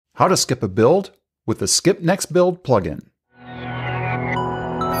How to skip a build with the Skip Next Build plugin.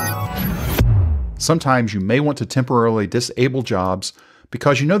 Sometimes you may want to temporarily disable jobs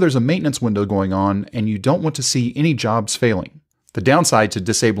because you know there's a maintenance window going on and you don't want to see any jobs failing. The downside to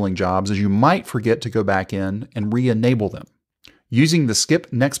disabling jobs is you might forget to go back in and re-enable them. Using the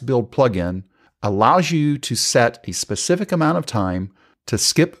Skip Next Build plugin allows you to set a specific amount of time to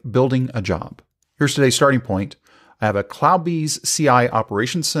skip building a job. Here's today's starting point. I have a CloudBees CI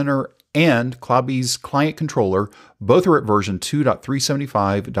Operations Center and CloudBees Client Controller. Both are at version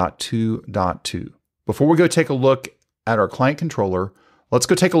 2.375.2.2. Before we go take a look at our client controller, let's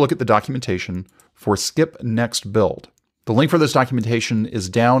go take a look at the documentation for Skip Next Build. The link for this documentation is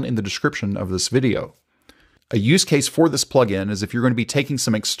down in the description of this video. A use case for this plugin is if you're going to be taking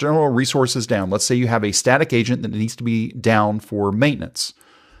some external resources down. Let's say you have a static agent that needs to be down for maintenance.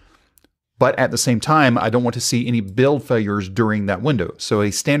 But at the same time, I don't want to see any build failures during that window. So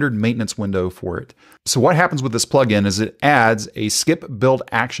a standard maintenance window for it. So what happens with this plugin is it adds a skip build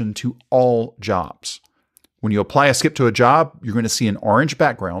action to all jobs. When you apply a skip to a job, you're going to see an orange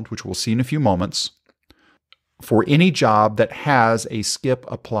background, which we'll see in a few moments, for any job that has a skip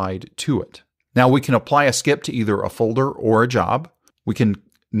applied to it. Now we can apply a skip to either a folder or a job. We can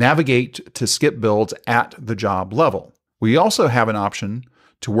navigate to skip builds at the job level. We also have an option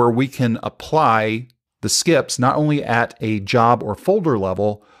to where we can apply the skips not only at a job or folder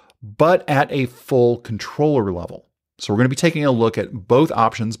level, but at a full controller level. So we're going to be taking a look at both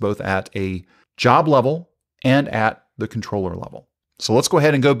options, both at a job level and at the controller level. So let's go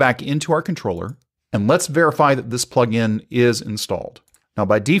ahead and go back into our controller and let's verify that this plugin is installed. Now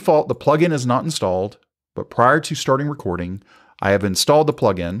by default, the plugin is not installed, but prior to starting recording, I have installed the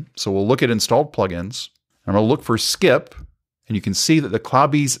plugin. So we'll look at installed plugins. I'm going to look for skip. And you can see that the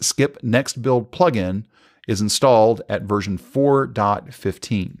CloudBees Skip Next Build plugin is installed at version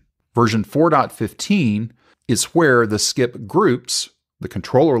 4.15. Version 4.15 is where the skip groups, the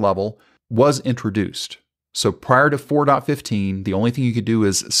controller level, was introduced. So prior to 4.15, the only thing you could do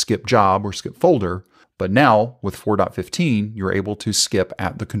is skip job or skip folder. But now with 4.15, you're able to skip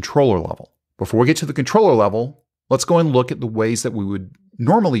at the controller level. Before we get to the controller level, let's go and look at the ways that we would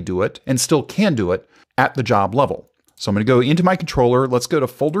normally do it and still can do it at the job level. So I'm going to go into my controller, let's go to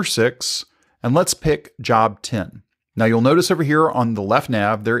folder 6, and let's pick job 10. Now you'll notice over here on the left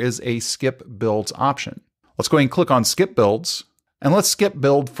nav, there is a skip builds option. Let's go ahead and click on skip builds, and let's skip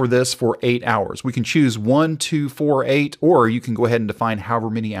build for this for 8 hours. We can choose 1, 2, 4, 8, or you can go ahead and define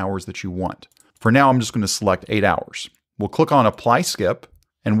however many hours that you want. For now, I'm just going to select 8 hours. We'll click on apply skip,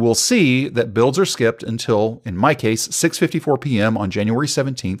 and we'll see that builds are skipped until, in my case, 6:54 p.m. on January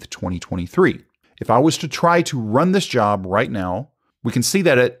 17th, 2023. If I was to try to run this job right now, we can see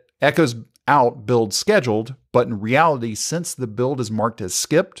that it echoes out build scheduled, but in reality, since the build is marked as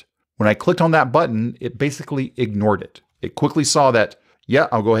skipped, when I clicked on that button, it basically ignored it. It quickly saw that, yeah,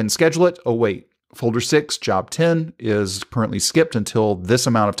 I'll go ahead and schedule it. Oh wait, folder 6, job 10 is currently skipped until this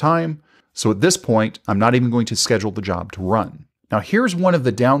amount of time. So at this point, I'm not even going to schedule the job to run. Now here's one of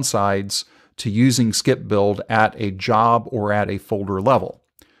the downsides to using skip build at a job or at a folder level.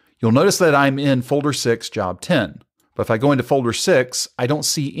 You'll notice that I'm in folder 6, job 10. But if I go into folder 6, I don't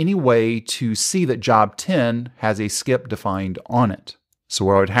see any way to see that job 10 has a skip defined on it. So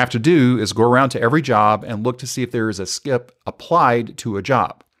what I would have to do is go around to every job and look to see if there is a skip applied to a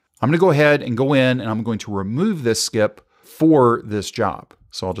job. I'm going to go ahead and go in and I'm going to remove this skip for this job.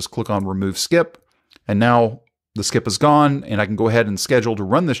 So I'll just click on remove skip. And now the skip is gone and I can go ahead and schedule to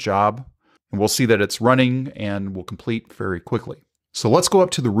run this job. And we'll see that it's running and will complete very quickly. So let's go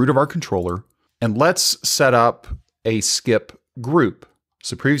up to the root of our controller and let's set up a skip group.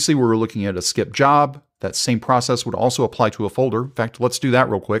 So previously we were looking at a skip job. That same process would also apply to a folder. In fact, let's do that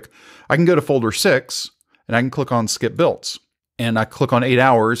real quick. I can go to folder 6 and I can click on skip builds. And I click on 8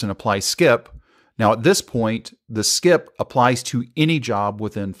 hours and apply skip. Now at this point, the skip applies to any job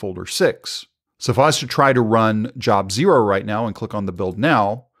within folder 6. So if I was to try to run job 0 right now and click on the build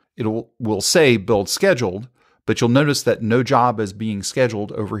now, it will say build scheduled. But you'll notice that no job is being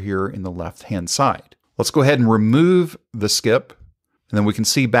scheduled over here in the left-hand side. Let's go ahead and remove the skip. And then we can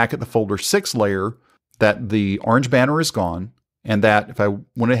see back at the folder 6 layer that the orange banner is gone. And that if I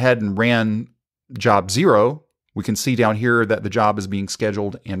went ahead and ran job 0, we can see down here that the job is being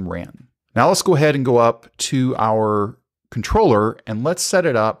scheduled and ran. Now let's go ahead and go up to our controller and let's set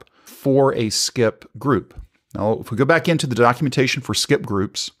it up for a skip group. Now, if we go back into the documentation for skip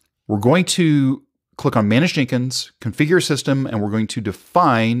groups, we're going to click on Manage Jenkins, Configure System, and we're going to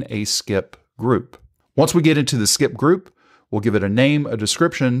define a skip group. Once we get into the skip group, we'll give it a name, a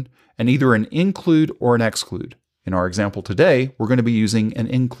description, and either an include or an exclude. In our example today, we're going to be using an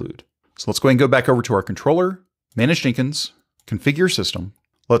include. So let's go ahead and go back over to our controller, Manage Jenkins, Configure System.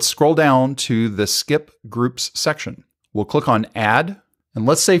 Let's scroll down to the Skip Groups section. We'll click on Add. And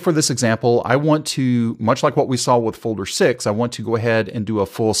let's say for this example, I want to, much like what we saw with folder 6, I want to go ahead and do a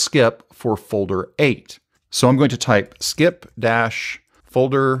full skip for folder 8. So I'm going to type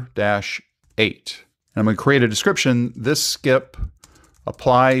skip-folder-8. And I'm going to create a description. This skip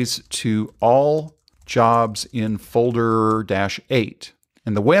applies to all jobs in folder-8.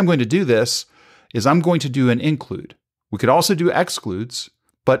 And the way I'm going to do this is I'm going to do an include. We could also do excludes,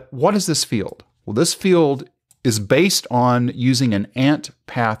 but what is this field? Well, this field is based on using an ant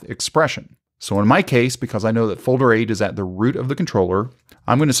path expression. So in my case, because I know that folder 8 is at the root of the controller,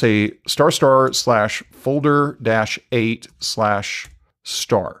 I'm going to say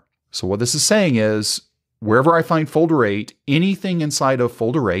 */folder-8/*. So what this is saying is, wherever I find folder 8, anything inside of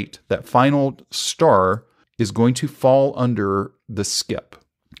folder 8, that final star is going to fall under the skip.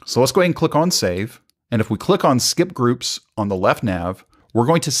 So let's go ahead and click on Save. And if we click on Skip Groups on the left nav, we're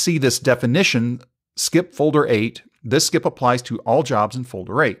going to see this definition, skip folder 8. This skip applies to all jobs in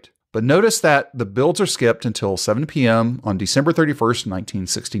folder 8. But notice that the builds are skipped until 7 p.m. on December 31st,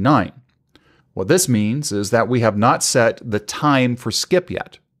 1969. What this means is that we have not set the time for skip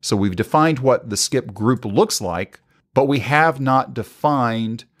yet. So we've defined what the skip group looks like, but we have not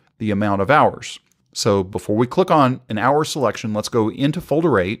defined the amount of hours. So before we click on an hour selection, let's go into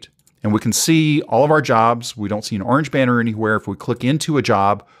folder 8, and we can see all of our jobs. We don't see an orange banner anywhere. If we click into a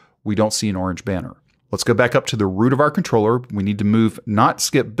job, we don't see an orange banner. Let's go back up to the root of our controller. We need to move not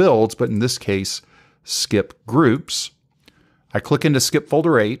skip builds, but in this case, skip groups. I click into skip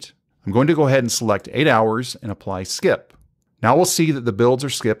folder 8. I'm going to go ahead and select 8 hours and apply skip. Now we'll see that the builds are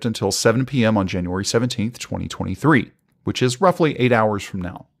skipped until 7 p.m. on January 17th, 2023, which is roughly 8 hours from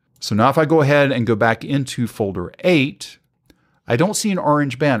now. So now if I go ahead and go back into folder 8, I don't see an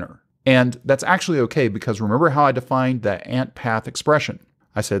orange banner. And that's actually okay, because remember how I defined the ant path expression?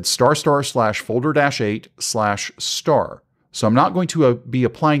 I said */folder-8/*. So I'm not going to be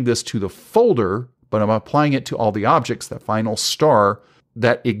applying this to the folder, but I'm applying it to all the objects, that final star,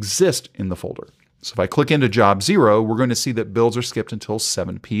 that exist in the folder. So if I click into job 0, we're going to see that builds are skipped until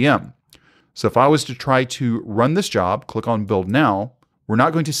 7 p.m. So if I was to try to run this job, click on Build Now, we're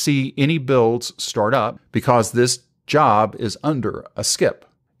not going to see any builds start up because this job is under a skip.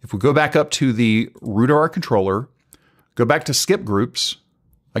 If we go back up to the root of our controller, go back to Skip Groups,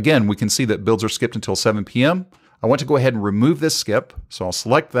 again, we can see that builds are skipped until 7 p.m. I want to go ahead and remove this skip, so I'll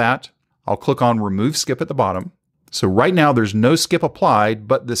select that. I'll click on Remove Skip at the bottom. So right now there's no skip applied,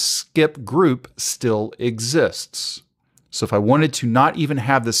 but the skip group still exists. So if I wanted to not even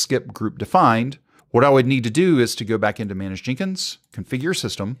have the skip group defined, what I would need to do is to go back into Manage Jenkins, Configure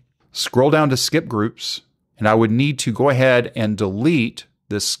System, scroll down to Skip Groups, and I would need to go ahead and delete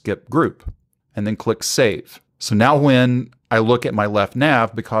this skip group, and then click Save. So now when I look at my left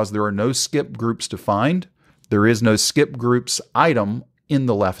nav, because there are no skip groups defined, there is no skip groups item in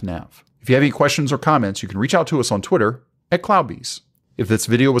the left nav. If you have any questions or comments, you can reach out to us on Twitter at CloudBees. If this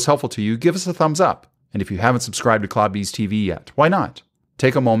video was helpful to you, give us a thumbs up. And if you haven't subscribed to CloudBees TV yet, why not?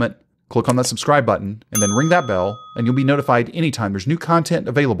 Take a moment, click on that subscribe button, and then ring that bell, and you'll be notified anytime there's new content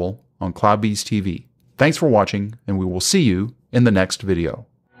available on CloudBees TV. Thanks for watching, and we will see you in the next video.